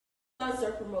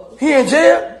Concert promoter. He in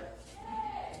jail?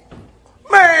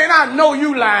 Man, I know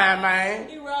you lying, man.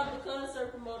 He robbed the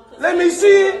concert promoter. Let me see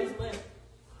it.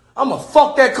 I'ma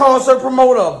fuck that concert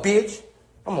promoter up, bitch.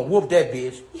 I'ma whoop that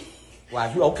bitch.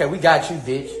 Wow, okay, we got you,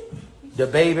 bitch. The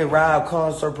baby robbed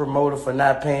concert promoter for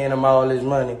not paying him all his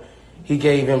money. He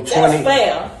gave him 20. That's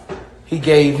fair. He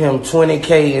gave him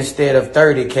 20K instead of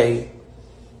 30K.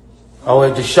 Oh,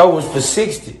 if the show was for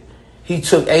 60. He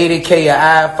took 80K,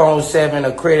 an iPhone 7,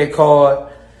 a credit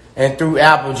card, and threw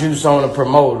apple juice on the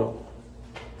promoter.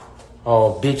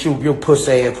 Oh, bitch, you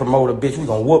pussy ass promoter, bitch. We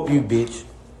gonna whoop you, bitch.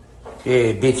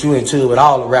 Yeah, bitch, you into it with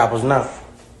all the rappers now.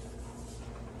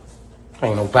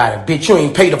 Ain't nobody, bitch. You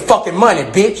ain't pay the fucking money,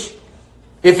 bitch.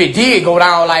 If it did go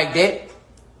down like that.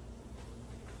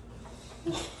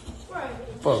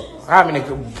 Fuck, how many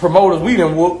promoters we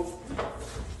done whoop?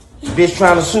 Bitch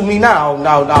trying to sue me now,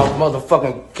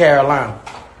 motherfucking Carolina.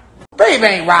 Baby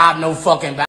ain't robbed no fucking